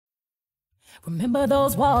Remember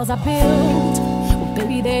those walls I built? Well,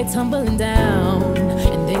 baby, they're tumbling down.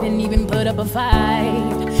 And they didn't even put up a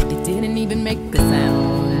fight. They didn't even make a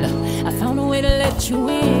sound. I found a way to let you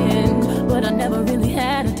in, but I never really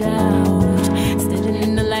had a doubt. Standing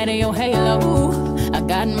in the light of your halo, I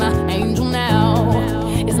got my angel now.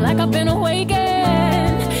 It's like I've been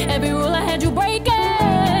awakened. Every rule I had you break.